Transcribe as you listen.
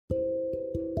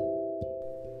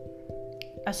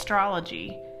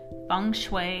astrology, feng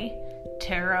shui,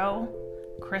 tarot,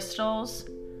 crystals.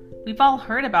 We've all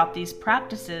heard about these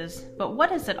practices, but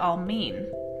what does it all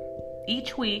mean?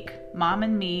 Each week, Mom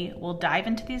and me will dive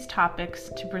into these topics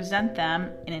to present them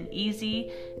in an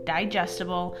easy,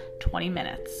 digestible 20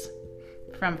 minutes.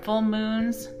 From full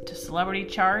moons to celebrity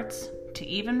charts to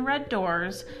even red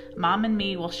doors, Mom and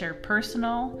me will share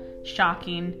personal,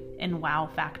 shocking, and wow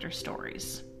factor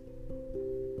stories.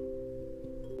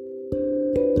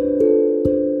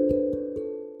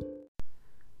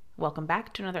 Welcome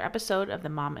back to another episode of the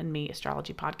Mom and Me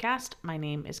Astrology Podcast. My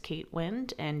name is Kate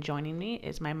Wind, and joining me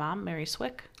is my mom, Mary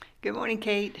Swick. Good morning,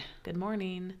 Kate. Good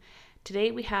morning.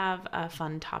 Today we have a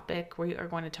fun topic. We are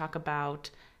going to talk about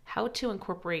how to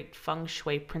incorporate feng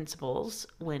shui principles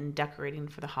when decorating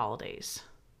for the holidays.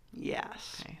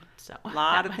 Yes. Okay, so a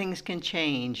lot of things can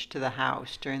change to the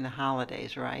house during the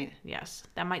holidays, right? Yes.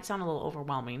 That might sound a little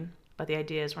overwhelming, but the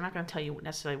idea is we're not going to tell you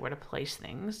necessarily where to place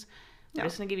things. We're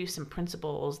just going to give you some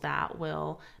principles that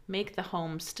will make the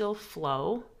home still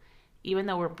flow, even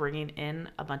though we're bringing in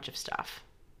a bunch of stuff,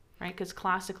 right? Because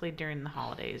classically during the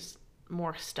holidays,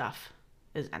 more stuff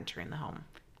is entering the home.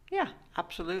 Yeah,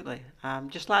 absolutely.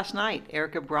 Just last night,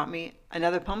 Erica brought me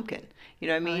another pumpkin. You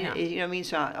know what I mean? Oh, yeah. You know what I mean?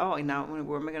 So, now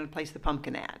where am I going to place the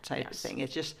pumpkin at? Type of thing.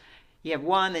 It's just, you have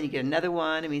one, then you get another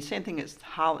one. I mean, same thing as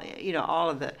all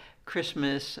of the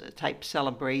Christmas type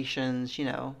celebrations,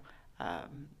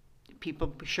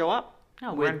 people show up.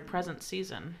 No, we're in present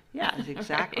season. Yeah,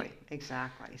 exactly. Right?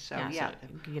 Exactly. So, So you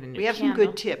can get a new we have candle. some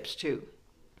good tips, too.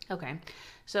 Okay.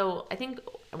 So I think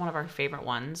one of our favorite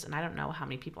ones, and I don't know how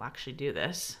many people actually do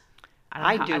this.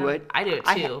 I do it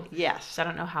too. Yes. So I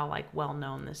don't know how well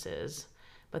known this is.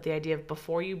 But the idea of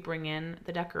before you bring in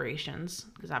the decorations,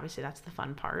 because obviously that's the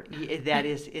fun part. Yeah, that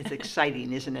is, it's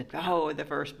exciting, isn't it? Oh, the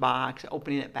first box,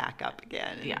 opening it back up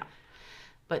again. Yeah.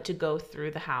 But to go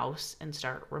through the house and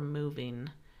start removing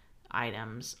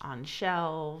items on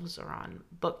shelves or on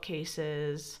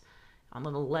bookcases, on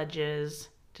little ledges,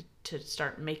 to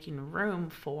start making room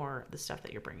for the stuff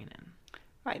that you're bringing in.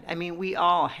 Right. I mean, we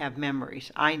all have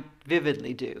memories. I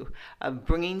vividly do of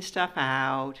bringing stuff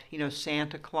out.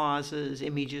 Santa Claus's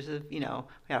images of. We had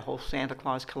a whole Santa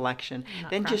Claus collection.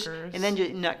 Nutcrackers. Then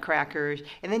just nutcrackers,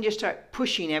 and then just start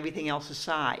pushing everything else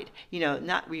aside.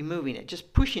 Not removing it,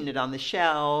 just pushing it on the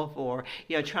shelf, or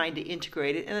trying to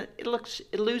integrate it, and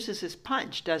it loses its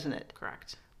punch, doesn't it?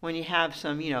 Correct. When you have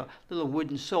some, little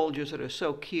wooden soldiers that are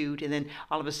so cute, and then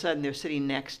all of a sudden they're sitting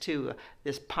next to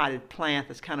this potted plant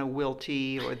that's kind of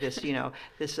wilty, or this,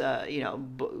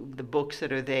 the books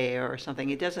that are there or something.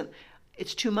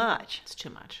 It's too much. It's too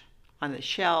much. On the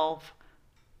shelf.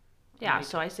 Yeah, Right.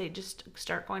 so I say just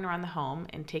start going around the home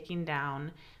and taking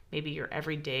down maybe your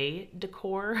everyday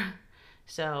decor.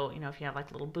 So, if you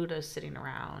have little Buddhas sitting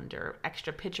around or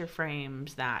extra picture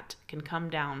frames that can come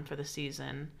down for the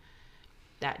season,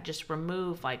 that just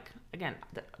remove again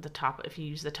the top. If you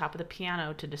use the top of the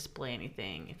piano to display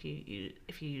anything, if you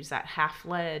use that half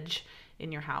ledge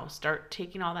in your house, start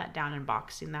taking all that down and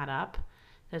boxing that up.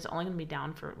 It's only going to be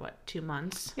down for 2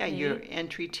 months. Yeah, maybe? your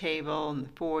entry table and the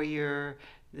foyer,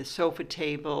 the sofa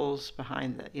tables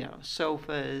behind the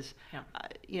sofas. Yeah.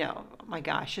 My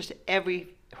gosh, just every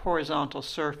horizontal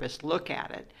surface. Look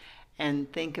at it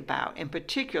and think about. And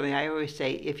particularly, I always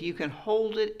say, if you can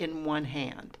hold it in one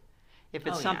hand. If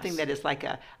it's something that is like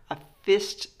a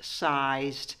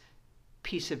fist-sized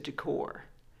piece of decor,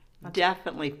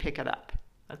 definitely pick it up.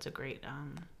 That's a great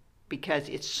because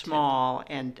it's small,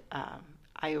 and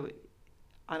on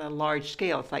a large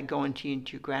scale, it's like going to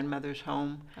your grandmother's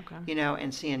home, Okay.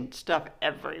 And seeing stuff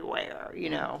everywhere,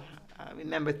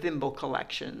 remember thimble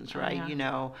collections, right?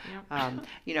 Oh, yeah.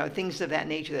 Yep. Things of that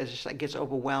nature that just gets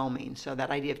overwhelming. So that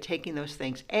idea of taking those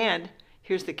things, and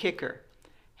here's the kicker.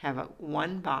 Have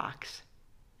one box,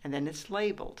 and then it's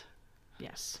labeled.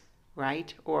 Yes.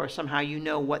 Right? Or somehow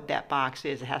what that box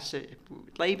is. It has to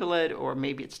label it, or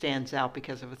maybe it stands out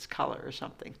because of its color or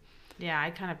something. Yeah, I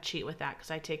kind of cheat with that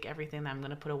because I take everything that I'm going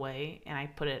to put away and I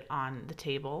put it on the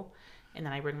table, and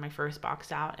then I bring my first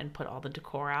box out and put all the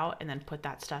decor out, and then put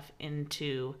that stuff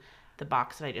into the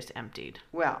box that I just emptied.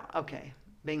 Well, okay.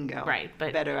 Bingo. Right.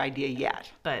 But better idea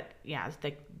yet. But yeah,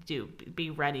 be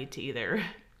ready to either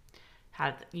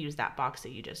use that box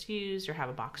that you just used or have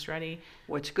a box ready.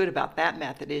 What's good about that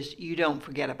method is you don't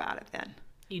forget about it then.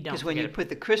 You don't. Because when you put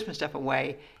the Christmas stuff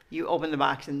away, you open the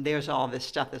box and there's all this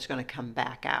stuff that's going to come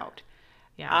back out.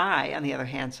 Yeah. I, on the other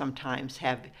hand, sometimes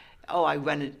have, I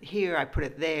run it here, I put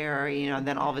it there, and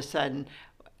then all of a sudden,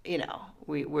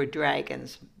 we're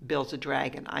dragons. Bill's a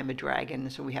dragon, I'm a dragon,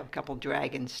 so we have a couple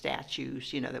dragon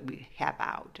statues, that we have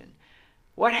out. And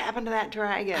what happened to that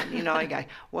dragon?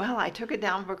 Well, I took it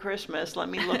down for Christmas. Let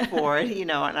me look for it,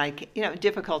 and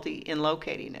difficulty in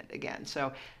locating it again.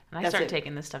 So And I started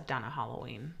taking this stuff down at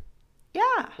Halloween.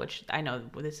 Yeah. Which I know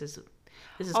this is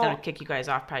Oh. going to kick you guys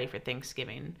off probably for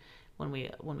Thanksgiving when we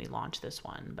launch this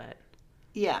one, but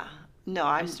Yeah. No,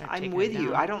 I'm taking with it you.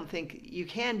 down. I don't think you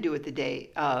can do it the day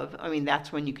of. I mean,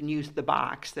 that's when you can use the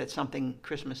box that something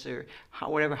Christmas or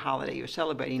whatever holiday you're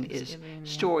celebrating is Thanksgiving,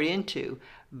 yeah. stored into.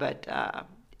 But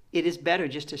it is better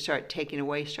just to start taking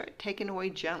away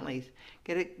gently.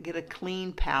 Get a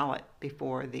clean palette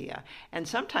before the and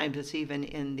sometimes it's even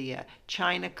in the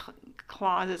china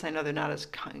closets. I know they're not as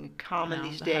common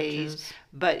these the days, hutches.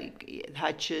 but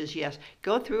hutches, yes.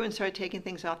 Go through and start taking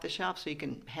things off the shelf so you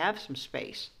can have some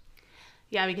space.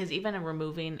 Yeah, because even in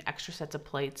removing extra sets of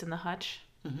plates in the hutch,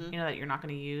 Mm-hmm. that you're not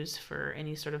going to use for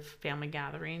any sort of family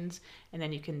gatherings, and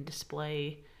then you can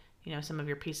display, some of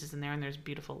your pieces in there, and there's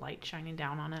beautiful light shining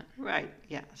down on it. Right,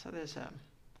 yeah. So there's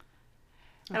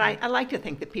and I like to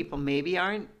think that people maybe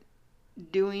aren't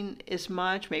doing as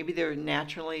much. Maybe they're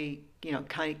naturally,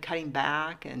 cutting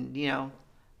back, and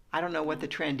I don't know what the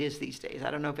trend is these days.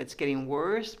 I don't know if it's getting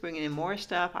worse, bringing in more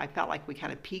stuff. I felt like we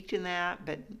kind of peaked in that,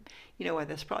 but you know what?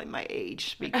 That's probably my age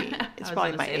speaking. It's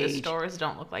probably my age. The stores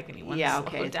don't look like anyone. Yeah,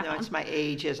 okay. Down. No, it's my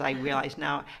age as I realize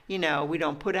now, we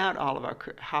don't put out all of our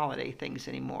holiday things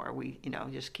anymore. We,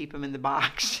 just keep them in the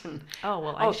box. And, oh,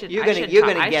 well, I should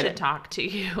talk to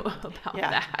you about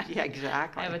that. Yeah,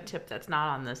 exactly. I have a tip that's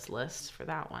not on this list for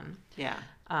that one. Yeah.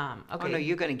 Okay. Oh, no,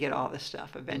 you're going to get all this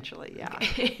stuff eventually, yeah.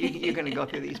 You're going to go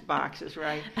through these boxes,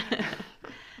 right?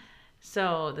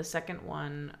 So the second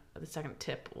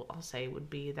tip I'll say would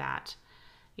be that,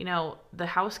 the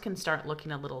house can start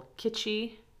looking a little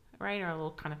kitschy, right? Or a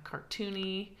little kind of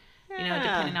cartoony,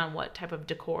 depending on what type of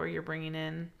decor you're bringing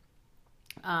in.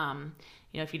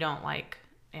 If you don't like,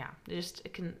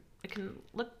 it can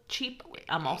look cheap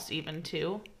almost even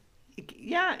too.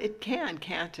 Yeah, it can,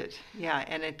 can't it? Yeah,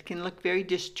 and it can look very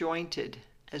disjointed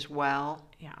as well.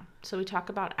 Yeah. So we talk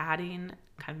about adding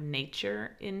kind of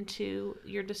nature into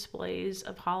your displays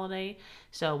of holiday.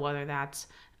 So whether that's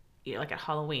like at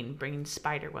Halloween, bringing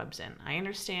spider webs in. I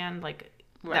understand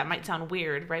that might sound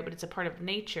weird, right? But it's a part of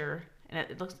nature, and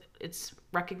it's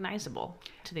recognizable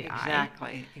to the eye.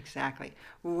 Exactly.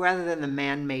 Rather than the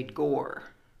man-made gore.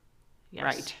 Yes.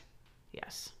 Right.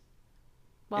 Yes.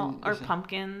 Well, or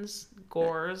pumpkins,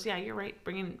 gores. Yeah, you're right.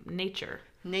 Bringing nature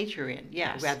in,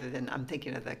 yeah. Yes. Rather than I'm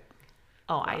thinking of the.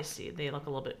 Oh, I see. They look a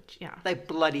little bit, yeah. Like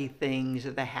bloody things,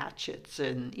 or the hatchets,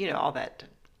 and all that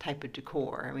type of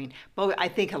decor. I mean, well, I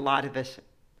think a lot of us,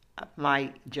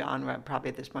 my genre probably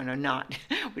at this point are not.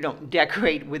 We don't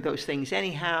decorate with those things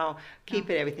anyhow. Keep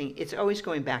it everything. It's always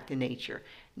going back to nature,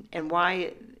 and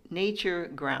why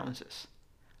nature grounds us.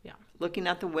 Looking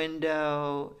out the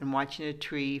window and watching a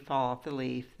tree fall off the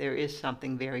leaf, there is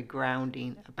something very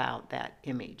grounding about that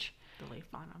image. The leaf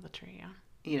falling off the tree,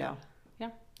 yeah. Yeah.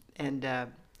 And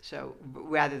so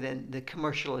rather than the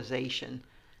commercialization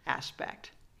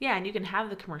aspect. Yeah, and you can have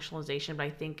the commercialization, but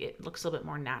I think it looks a little bit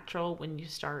more natural when you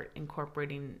start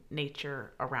incorporating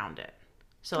nature around it.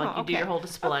 So you do your whole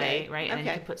display, right? And then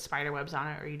you can put spider webs on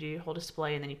it, or you do your whole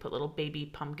display and then you put little baby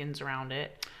pumpkins around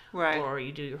it. Right. Or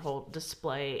you do your whole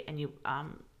display and you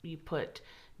put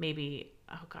maybe,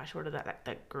 oh gosh, what are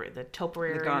the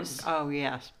topiaries? Oh,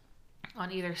 yes.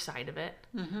 On either side of it.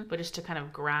 Mm-hmm. But just to kind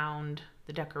of ground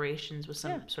the decorations with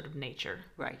some sort of nature.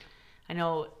 Right. I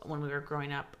know when we were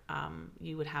growing up,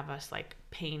 you would have us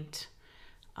paint,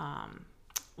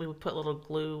 we would put little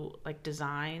glue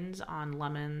designs on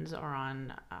lemons or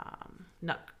on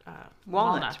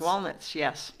walnuts,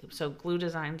 yes. So glue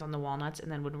designs on the walnuts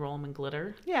and then would roll them in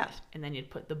glitter. Yes. And then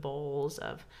you'd put the bowls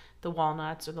of the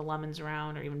walnuts or the lemons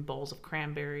around, or even bowls of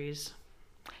cranberries.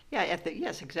 Yeah,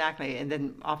 yes, exactly. And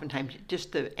then oftentimes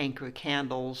just the anchor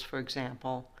candles, for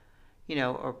example,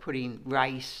 or putting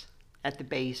rice at the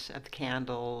base of the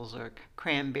candles, or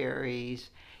cranberries.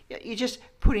 You're just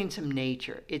putting some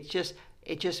nature. It's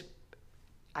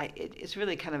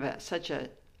really kind of such a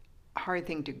hard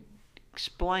thing to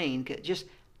explain. Just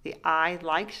the eye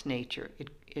likes nature.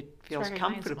 It feels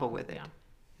comfortable with it. Yeah.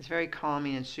 It's very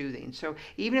calming and soothing. So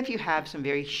even if you have some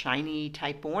very shiny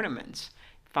type ornaments,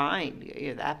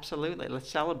 fine, absolutely, let's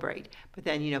celebrate. But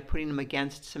then putting them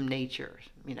against some nature,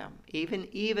 even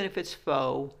if it's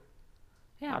faux.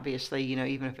 Yeah. Obviously,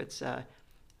 even if it's a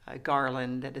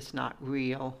garland that is not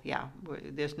real. Yeah,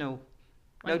 there's no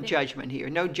judgment here.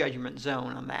 No judgment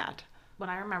zone on that. When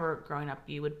I remember growing up,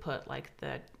 you would put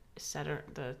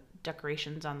the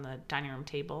decorations on the dining room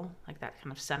table, that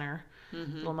kind of center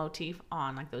little motif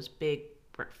on those big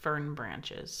fern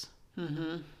branches.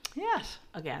 Mm-hmm. Yes.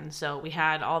 again. So we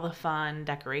had all the fun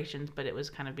decorations, but it was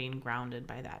kind of being grounded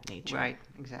by that nature. Right,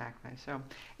 exactly. So,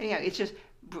 anyhow, it's just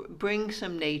bring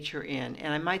some nature in.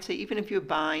 And I might say, even if you're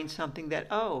buying something that,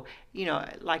 oh,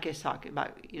 like I was talking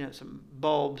about, some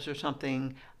bulbs or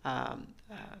something,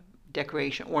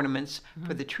 decoration ornaments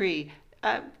for the tree,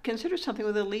 consider something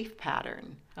with a leaf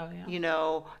pattern. Oh,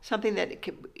 yeah. Something that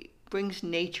brings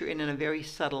nature in a very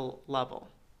subtle level.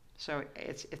 So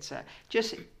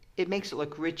it makes it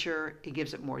look richer. It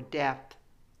gives it more depth.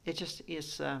 It just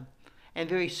is, and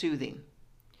very soothing.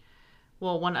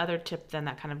 Well, one other tip then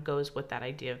that kind of goes with that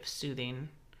idea of soothing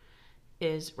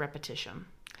is repetition.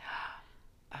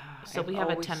 So we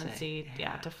have a tendency,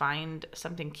 to find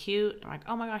something cute. I'm like,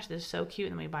 oh my gosh, this is so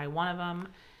cute. And then we buy one of them.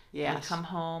 Yes. We come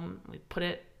home, we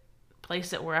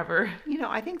place it wherever.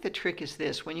 I think the trick is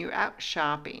this. When you're out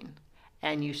shopping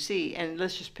and you see, and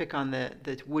let's just pick on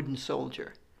the wooden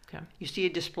soldier. Okay. You see a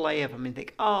display of them and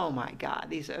think, oh my God,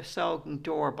 these are so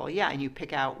adorable. Yeah, and you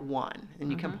pick out one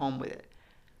and you come home with it.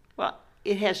 Well,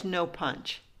 it has no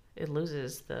punch. It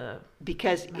loses the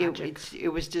because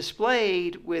it was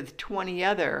displayed with 20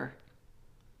 other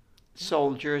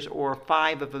soldiers or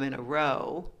 5 of them in a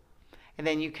row, and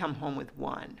then you come home with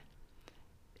one.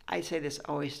 I say this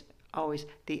always,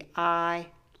 the eye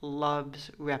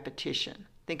loves repetition.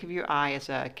 Think of your eye as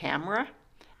a camera,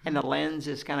 and the lens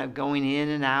is kind of going in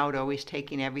and out, always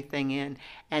taking everything in.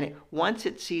 And once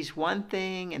it sees one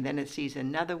thing, and then it sees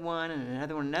another one, and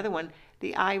another one,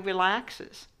 the eye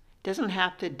relaxes. It doesn't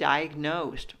have to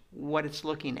diagnose what it's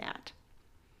looking at.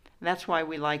 And that's why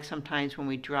we like sometimes when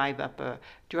we drive up a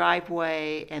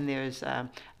driveway and there's a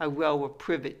row of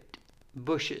privet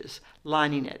bushes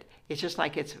lining it. It's just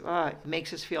like it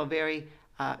makes us feel very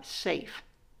safe.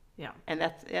 Yeah. And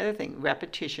that's the other thing.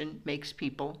 Repetition makes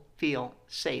people feel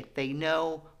safe. They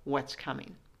know what's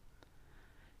coming.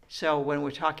 So when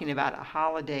we're talking about a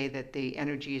holiday that the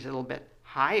energy is a little bit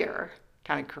higher,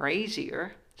 kind of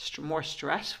crazier, more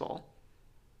stressful,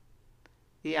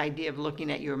 the idea of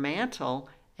looking at your mantle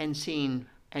and seeing,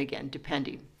 again,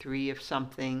 depending, 3 of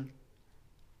something,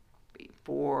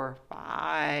 4,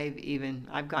 5, even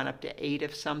I've gone up to 8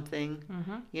 of something,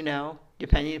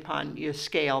 depending upon your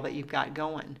scale that you've got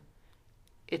going.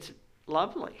 It's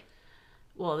lovely.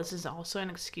 Well, this is also an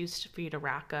excuse for you to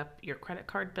rack up your credit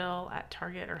card bill at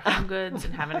Target or Home Goods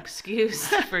and have an excuse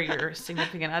for your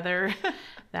significant other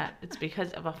that it's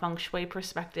because of a feng shui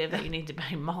perspective that you need to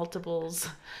buy multiples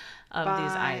of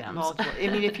these items. I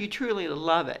mean, if you truly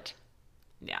love it.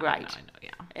 Yeah. Right. I know, yeah.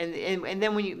 And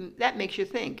then that makes you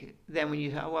think. Then when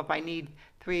you well, if I need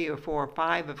 3 or 4 or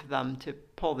 5 of them to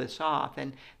pull this off,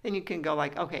 and then you can go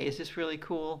like, okay, is this really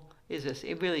cool? Is this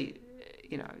it really?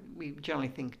 We generally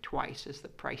think twice as the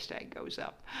price tag goes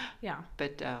up. Yeah.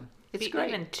 But it's great.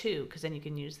 Even 2, because then you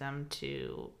can use them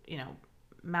to,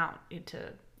 mount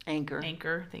to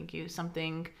anchor. Thank you.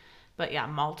 Something. But yeah,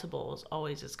 multiples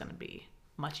always is going to be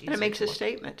much easier. And it makes a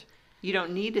statement. You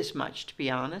don't need as much, to be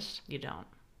honest. You don't.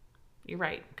 You're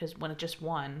right, because when it's just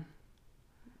one,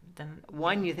 then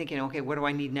you're thinking, okay, what do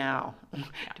I need now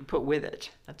to put with it?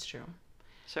 That's true.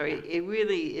 So it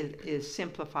really is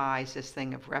simplifies this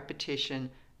thing of repetition,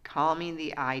 calming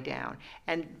the eye down.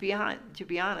 And to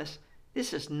be honest,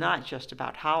 this is not just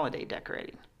about holiday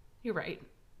decorating. You're right.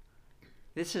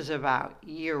 This is about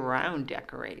year-round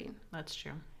decorating. That's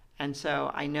true. And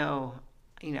so I know,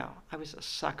 I was a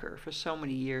sucker for so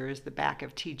many years, the back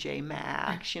of TJ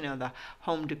Maxx, the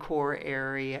home decor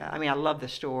area. I mean, I love the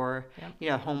store,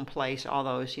 Home Place, all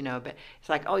those, but it's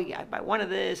like, oh, you got to buy one of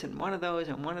this and one of those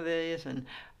and one of this. And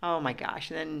oh my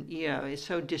gosh. And then, it's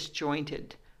so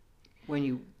disjointed when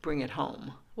you bring it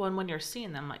home. Well, and when you're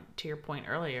seeing them, like to your point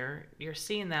earlier, you're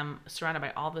seeing them surrounded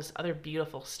by all this other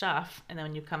beautiful stuff. And then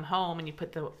when you come home and you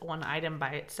put the one item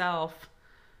by itself,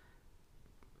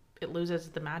 it loses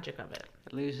the magic of it.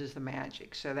 It loses the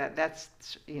magic. So that's,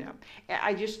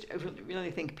 I just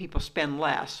really think people spend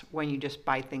less when you just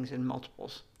buy things in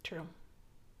multiples. True.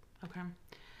 Okay.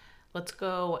 Let's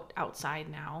go outside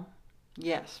now.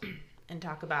 Yes. And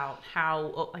talk about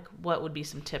what would be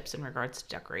some tips in regards to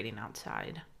decorating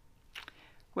outside?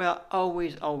 Well,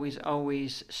 always, always,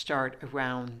 always start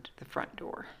around the front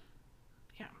door.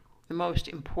 Yeah. The most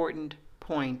important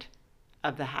point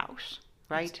of the house.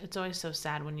 Right? It's always so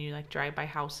sad when you drive by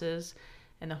houses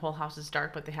and the whole house is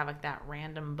dark, but they have that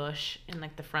random bush in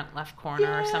the front left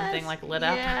corner or something lit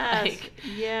up.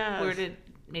 Yes. Where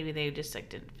maybe they just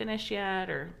didn't finish yet,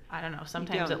 or I don't know.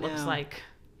 Sometimes it looks like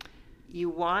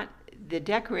the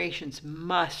decorations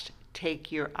must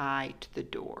take your eye to the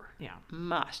door. Yeah.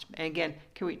 Must. And again,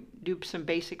 can we do some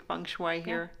basic feng shui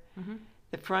here? Yeah. Mm-hmm.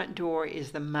 The front door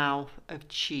is the mouth of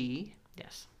qi.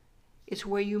 Yes. It's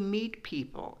where you meet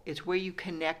people. It's where you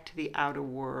connect to the outer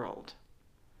world.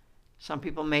 Some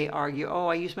people may argue, oh,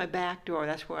 I use my back door.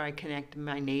 That's where I connect to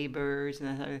my neighbors.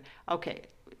 Okay,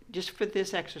 just for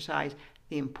this exercise,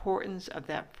 the importance of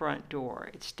that front door.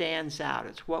 It stands out.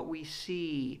 It's what we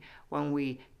see when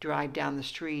we drive down the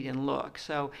street and look.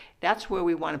 So that's where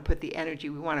we want to put the energy.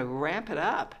 We want to ramp it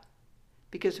up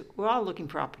because we're all looking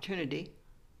for opportunity.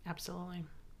 Absolutely.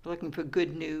 We're looking for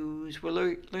good news.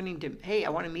 We're learning to, hey,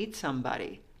 I want to meet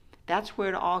somebody. That's where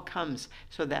it all comes.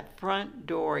 So that front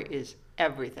door is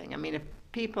everything. I mean,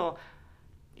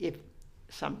 if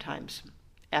sometimes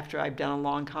after I've done a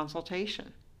long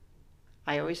consultation,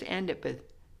 I always end it with,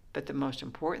 but the most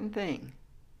important thing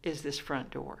is this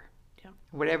front door. Yeah.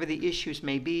 Whatever the issues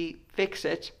may be, fix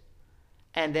it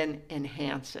and then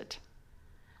enhance it.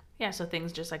 Yeah, so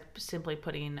things just like simply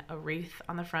putting a wreath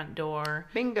on the front door.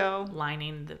 Bingo.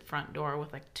 Lining the front door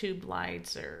with like tube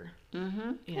lights or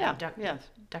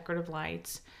decorative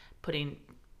lights. Putting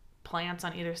plants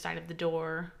on either side of the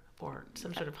door or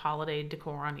some sort of holiday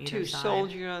decor on either side. 2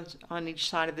 soldiers on each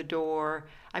side of the door.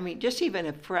 I mean, just even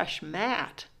a fresh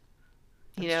mat.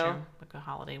 That's true. Like a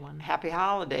holiday one. Happy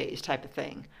holidays type of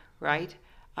thing, right?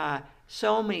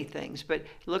 So many things. But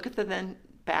look at then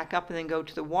back up and then go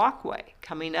to the walkway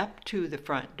coming up to the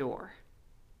front door.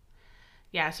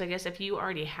 Yeah, so I guess if you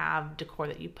already have decor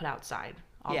that you put outside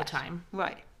all the time,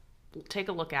 right, take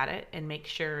a look at it and make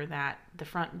sure that the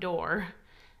front door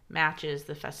matches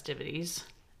the festivities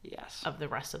of the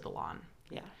rest of the lawn.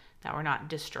 Yeah. That we're not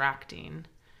distracting.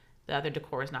 The other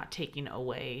decor is not taking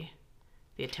away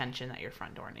the attention that your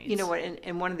front door needs. You know what?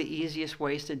 And one of the easiest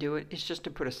ways to do it is just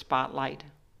to put a spotlight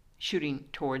shooting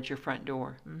towards your front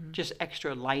door. Mm-hmm. Just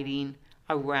extra lighting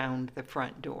around the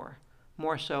front door,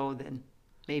 more so than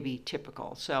maybe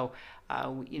typical. So,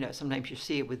 sometimes you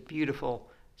see it with beautiful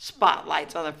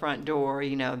spotlights on the front door.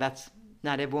 That's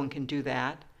not everyone can do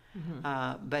that.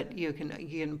 Mm-hmm. But you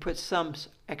can put some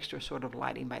extra sort of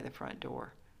lighting by the front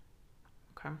door.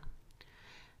 Okay.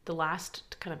 The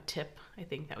last kind of tip I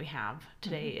think that we have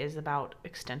today is about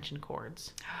extension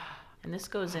cords. And this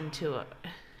goes into,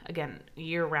 again,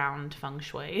 year-round feng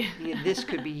shui. Yeah, this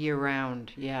could be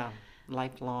year-round,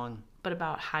 lifelong. But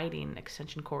about hiding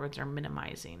extension cords or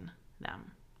minimizing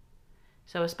them.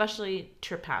 So especially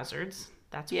trip hazards.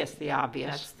 That's the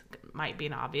obvious. That might be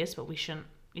an obvious, but you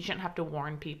shouldn't have to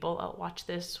warn people, oh, watch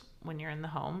this when you're in the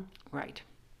home. Right.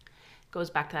 Goes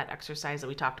back to that exercise that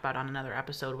we talked about on another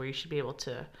episode where you should be able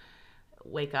to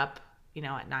wake up,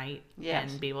 at night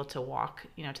and be able to walk,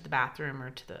 to the bathroom or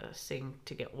to the sink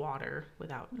to get water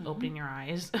without opening your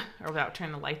eyes or without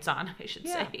turning the lights on, I should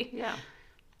say. Yeah.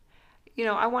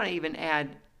 I want to even add,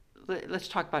 let's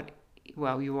talk about,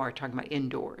 well, you are talking about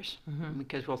indoors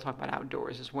because we'll talk about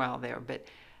outdoors as well there. But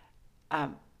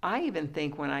I even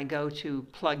think when I go to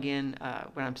plug in,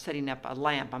 when I'm setting up a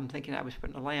lamp, I'm thinking I was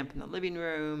putting a lamp in the living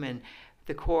room and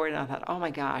the cord, and I thought, oh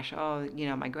my gosh,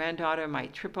 my granddaughter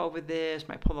might trip over this,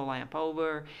 might pull the lamp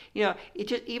over. It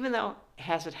just, even though,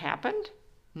 has it happened?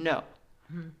 No.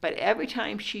 Mm-hmm. But every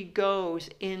time she goes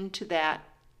into that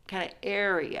kind of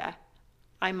area,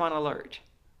 I'm on alert.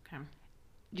 Okay.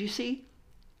 Do you see?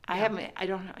 I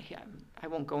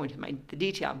won't go into the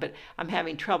detail, but I'm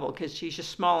having trouble because she's just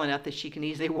small enough that she can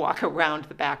easily walk around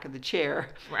the back of the chair.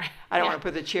 Right. I don't want to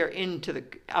put the chair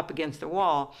up against the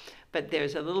wall, but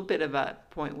there's a little bit of a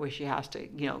point where she has to,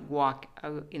 walk.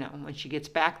 When she gets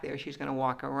back there, she's going to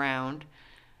walk around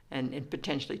and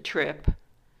potentially trip.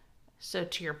 So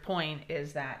to your point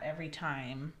is that every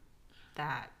time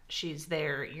that she's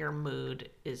there, your mood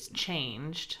is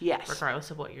changed. Yes.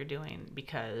 Regardless of what you're doing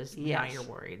because now you're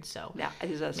worried. So now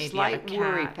there's a slight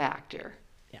worry factor.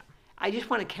 Yeah. I just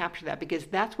want to capture that because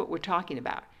that's what we're talking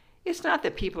about. It's not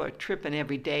that people are tripping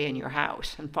every day in your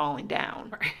house and falling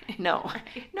down. Right. No.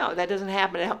 Right. No, that doesn't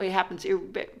happen. It happens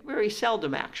very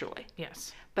seldom, actually.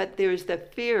 Yes. But there's the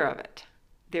fear of it.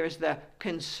 There's the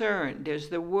concern. There's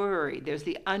the worry. There's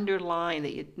the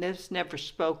underlying that's never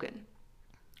spoken.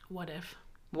 What if?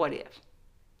 What if?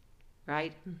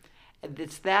 Right?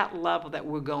 It's that level that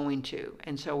we're going to.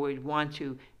 And so we want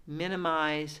to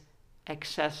minimize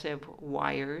excessive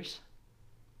wires.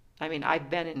 I mean, I've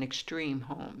been in extreme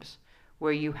homes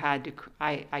where you had to,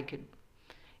 I could,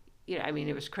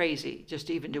 it was crazy just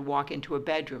even to walk into a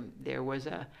bedroom. There was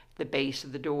the base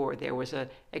of the door, there was a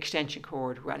extension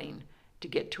cord running to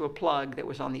get to a plug that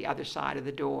was on the other side of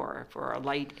the door for a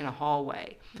light in a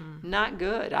hallway. Not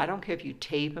good. I don't care if you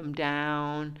tape them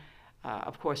down.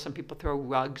 Of course, some people throw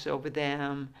rugs over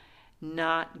them.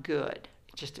 Not good.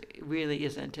 It really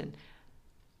isn't. And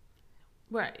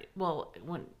right. Well,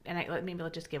 maybe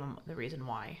let's just give them the reason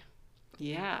why.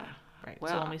 Yeah. Right. So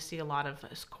Well, when we see a lot of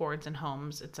cords in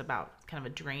homes, it's about kind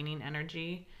of a draining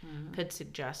energy. Could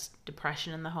suggest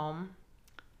depression in the home.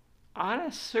 at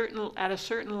a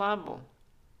certain level,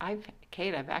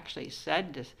 Kate, I've actually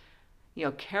said this,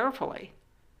 carefully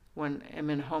when I'm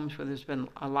in homes where there's been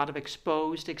a lot of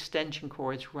exposed extension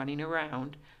cords running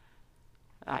around.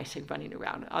 I say running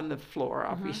around on the floor,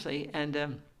 obviously,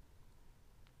 and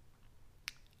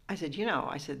I said,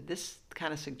 this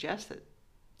kind of suggests that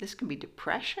this can be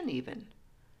depression even.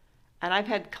 And I've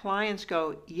had clients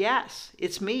go, yes,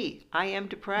 it's me. I am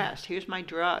depressed. Here's my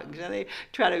drugs. And they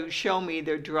try to show me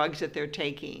their drugs that they're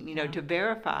taking, to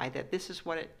verify that this is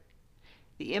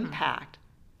the impact,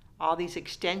 all these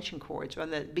extension cords on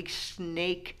the big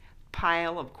snake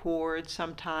pile of cords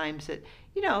sometimes that,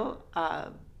 they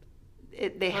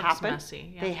Looks happen.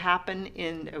 messy, yeah. They happen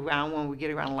around when we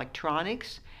get around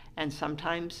electronics, and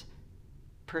sometimes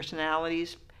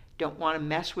personalities don't want to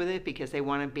mess with it because they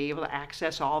want to be able to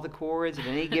access all the cords at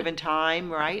any given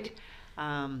time, right?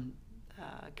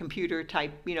 Computer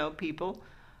type, people.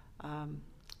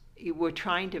 We're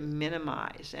trying to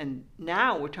minimize, and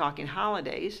now we're talking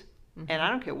holidays, and I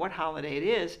don't care what holiday it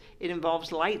is, it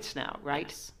involves lights now,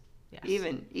 right? Yes.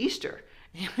 Even Easter.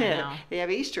 They have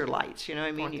Easter lights, what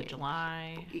I mean? 4th of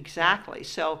July. Exactly.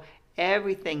 So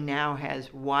everything now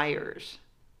has wires.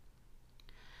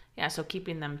 Yeah, so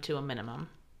keeping them to a minimum.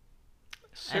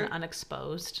 And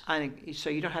unexposed. So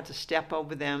you don't have to step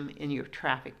over them in your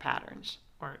traffic patterns.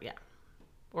 Or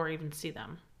even see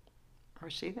them.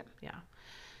 Yeah.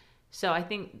 So I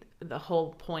think the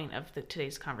whole point of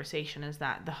today's conversation is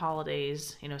that the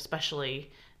holidays,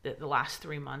 especially the last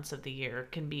 3 months of the year,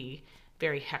 can be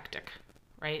very hectic,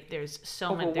 right? There's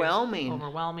so many...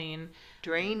 Overwhelming.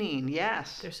 Draining,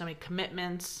 yes. There's so many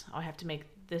commitments. Oh, I have to make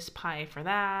this pie for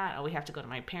that. Oh, we have to go to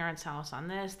my parents' house on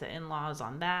this. The in-laws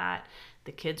on that.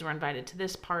 The kids were invited to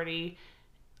this party.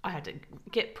 I had to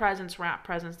get presents, wrap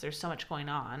presents. There's so much going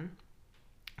on.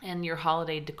 And your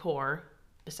holiday decor,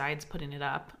 besides putting it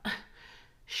up,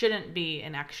 shouldn't be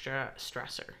an extra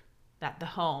stressor. That the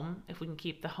home, if we can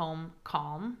keep the home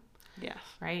calm, yes,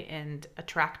 right, and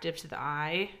attractive to the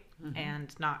eye,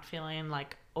 and not feeling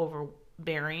like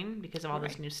overbearing because of all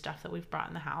this new stuff that we've brought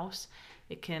in the house,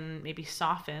 it can maybe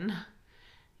soften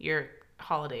your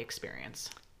holiday experience.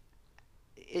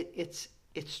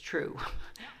 It's true.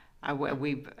 I've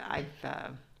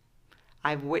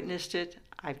witnessed it.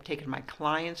 I've taken my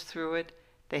clients through it.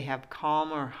 They have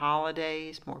calmer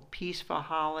holidays, more peaceful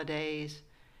holidays.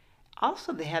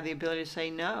 Also, they have the ability to say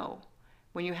no.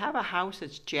 When you have a house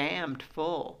that's jammed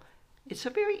full, it's so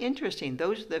very interesting.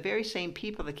 Those are the very same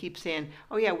people that keep saying,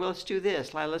 oh yeah, well, let's do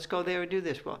this. Let's go there and do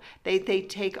this. Well, they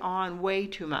take on way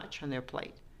too much on their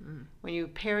plate. When you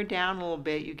pare down a little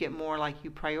bit, you get more like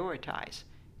you prioritize.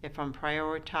 If I'm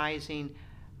prioritizing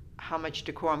how much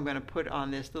decor I'm going to put on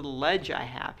this little ledge I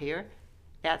have here,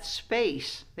 that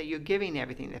space that you're giving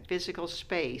everything, the physical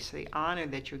space, the honor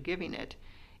that you're giving it,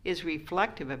 is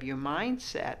reflective of your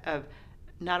mindset of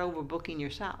not overbooking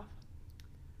yourself.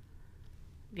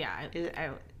 Yeah,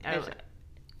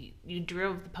 you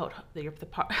drove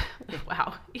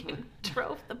wow, you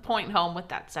drove the point home with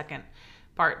that second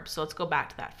part. So let's go back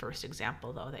to that first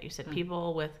example, though, that you said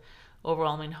people with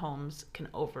overwhelming homes can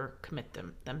overcommit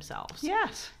themselves.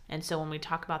 Yes. And so when we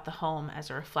talk about the home as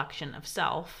a reflection of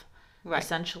self,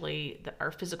 essentially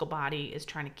our physical body is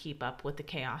trying to keep up with the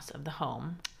chaos of the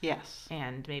home. Yes.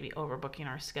 And maybe overbooking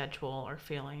our schedule or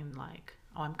feeling like,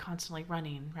 oh, I'm constantly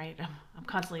running, right? I'm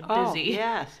constantly busy.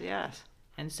 Oh, yes.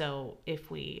 And so if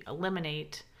we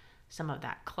eliminate some of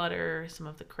that clutter, some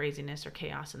of the craziness or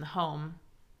chaos in the home,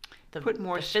 put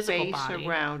more space body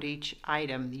around each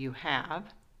item you have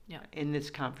in this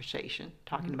conversation,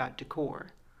 talking about decor.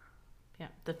 Yeah,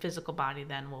 the physical body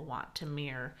then will want to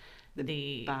mirror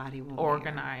the body will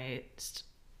organized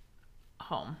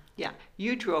home. Yeah,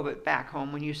 you drove it back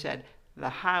home when you said the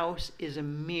house is a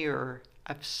mirror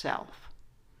of self.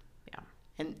 Yeah.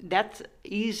 And that's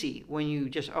easy when you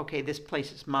just, okay, this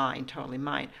place is mine, totally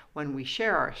mine. When we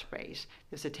share our space,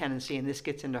 there's a tendency, and this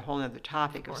gets into a whole other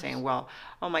topic of saying, well,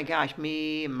 oh my gosh,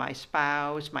 me and my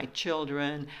spouse, my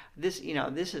children, this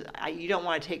is, you don't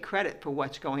want to take credit for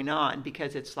what's going on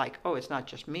because it's like, oh, it's not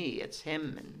just me, it's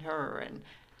him and her and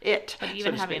it. But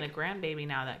even having a grandbaby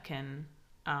now that can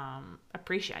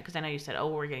appreciate, because I know you said, oh,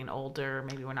 we're getting older,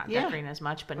 maybe we're not decorating as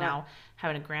much, but now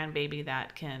having a grandbaby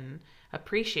that can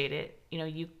appreciate it,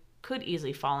 you could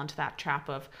easily fall into that trap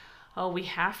of, oh, we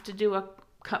have to do a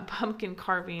pumpkin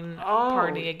carving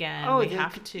party again. Oh, we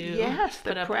have to put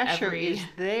the up pressure is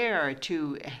there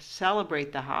to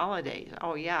celebrate the holidays.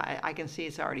 Oh yeah, I can see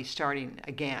it's already starting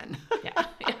again. Yeah.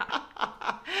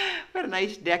 What a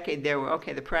nice decade there where,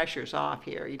 okay, the pressure's off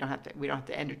here. We don't have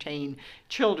to entertain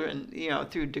children,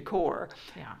 through decor.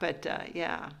 Yeah. But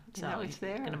yeah, So it's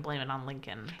there. Gonna blame it on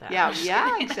Lincoln.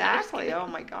 Yeah, exactly. Oh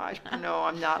my gosh. No,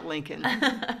 I'm not Lincoln.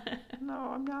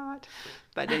 No, I'm not.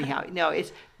 But anyhow, no,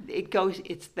 it's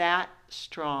that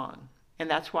strong. And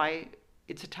that's why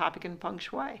it's a topic in feng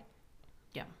shui.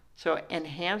 Yeah. So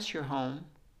enhance your home,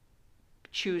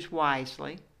 choose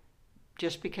wisely.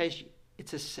 Just because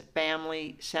it's a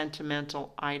family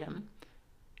sentimental item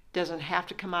doesn't have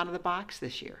to come out of the box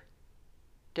this year.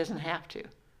 Doesn't have to.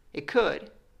 It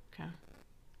could. Okay.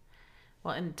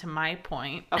 Well, and to my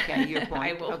point, okay, your point.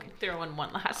 I will throw in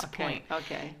one last point.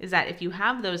 Okay. Is that if you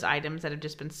have those items that have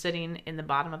just been sitting in the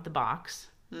bottom of the box,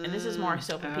 and this is more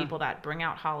so for people that bring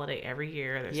out holiday every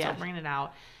year, they're still bringing it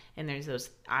out, and there's those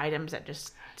items that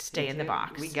just stay in the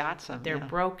box. We got some. They're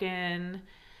broken.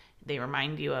 They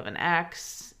remind you of an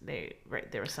ex.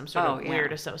 There was some sort of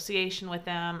weird association with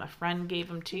them. A friend gave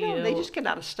them to you. They just get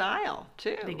out of style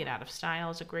too. They get out of style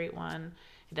is a great one.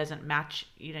 It doesn't match.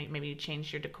 Maybe you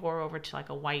change your decor over to like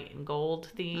a white and gold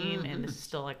theme, and this is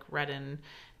still like red and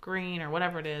green or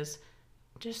whatever it is.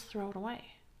 Just throw it away.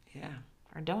 Yeah.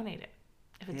 Or donate it.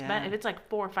 If it's like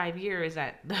 4 or 5 years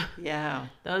that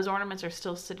those ornaments are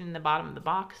still sitting in the bottom of the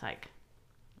box, like.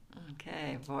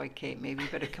 Okay, boy, Kate, maybe you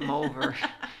better come over.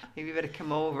 Maybe you better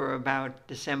come over about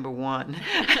December 1.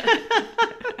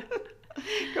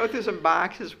 Go through some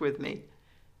boxes with me.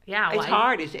 Yeah, it's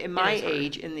hard. In my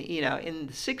age, in the in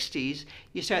the 60s,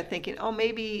 you start thinking,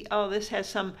 this has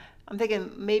some. I'm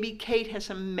thinking maybe Kate has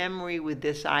some memory with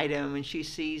this item, and she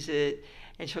sees it,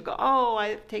 and she'll go,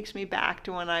 it takes me back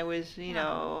to when I was,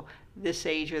 this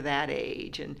age or that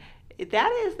age, and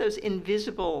that is those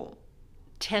invisible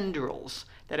tendrils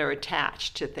that are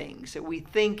attached to things that we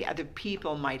think other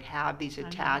people might have these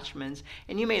attachments.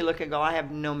 And you may look and go, I have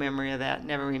no memory of that,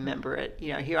 never remember it.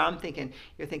 Here I'm thinking,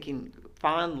 you're thinking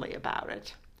fondly about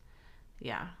it.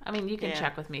 Yeah. I mean, you can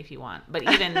check with me if you want. But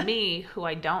even me, who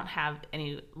I don't have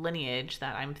any lineage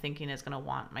that I'm thinking is going to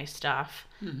want my stuff,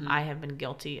 I have been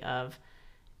guilty of,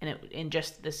 in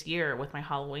just this year with my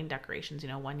Halloween decorations,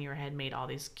 1 year I had made all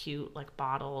these cute like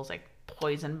bottles, like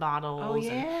poison bottles. Oh,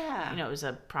 yeah. And, it was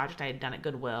a project I had done at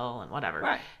Goodwill and whatever.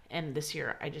 Right. And this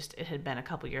year, it had been a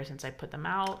couple years since I put them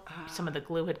out. Some of the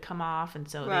glue had come off, and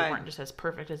so they weren't just as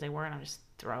perfect as they were, and I just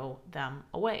throw them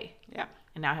away. Yeah.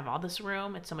 And now I have all this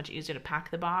room. It's so much easier to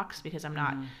pack the box because I'm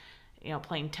not,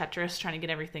 playing Tetris trying to get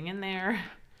everything in there.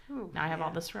 Ooh, now I have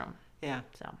all this room. Yeah.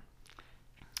 So.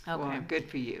 Okay. Well, good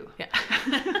for you. Yeah.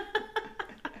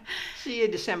 See you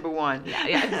December 1. Yeah,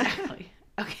 exactly.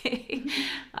 Okay.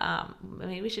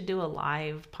 Maybe we should do a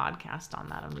live podcast on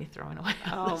that and me throwing away.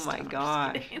 Oh my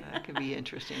gosh. That could be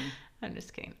interesting. I'm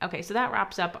just kidding. Okay, so that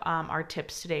wraps up our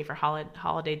tips today for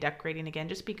holiday decorating. Again,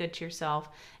 just be good to yourself.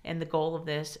 And the goal of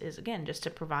this is, again, just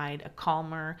to provide a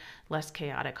calmer, less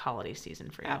chaotic holiday season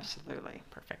for you. Absolutely.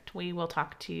 Perfect. We will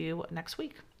talk to you next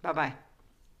week. Bye-bye.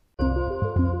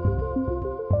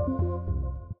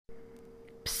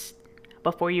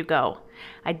 Before you go,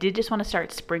 I did just want to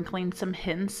start sprinkling some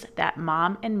hints that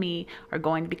Mom and me are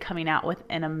going to be coming out with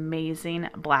an amazing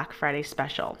Black Friday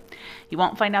special. You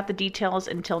won't find out the details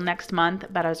until next month,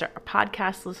 but as our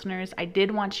podcast listeners, I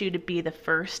did want you to be the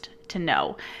first to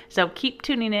know. So keep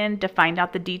tuning in to find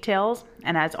out the details.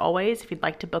 And as always, if you'd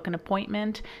like to book an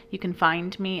appointment, you can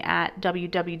find me at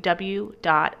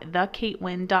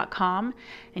www.thekatewynn.com,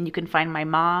 and you can find my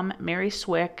mom, Mary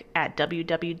Swick, at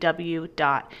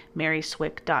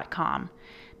www.maryswick.com.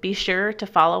 Be sure to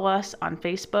follow us on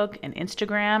Facebook and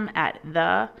Instagram at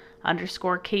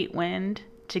 _Kate Wynn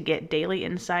to get daily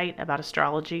insight about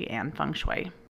astrology and feng shui.